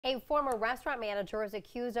A former restaurant manager is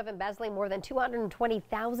accused of embezzling more than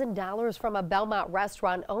 $220,000 from a Belmont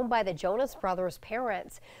restaurant owned by the Jonas Brothers'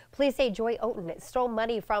 parents. Police say Joy Oaten stole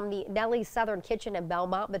money from the Nellie Southern Kitchen in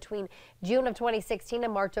Belmont between June of 2016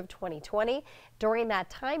 and March of 2020. During that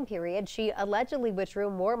time period, she allegedly withdrew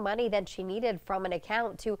more money than she needed from an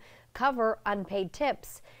account to cover unpaid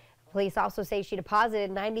tips. Police also say she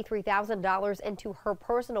deposited $93,000 into her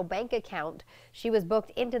personal bank account. She was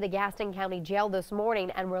booked into the Gaston County Jail this morning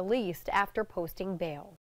and released after posting bail.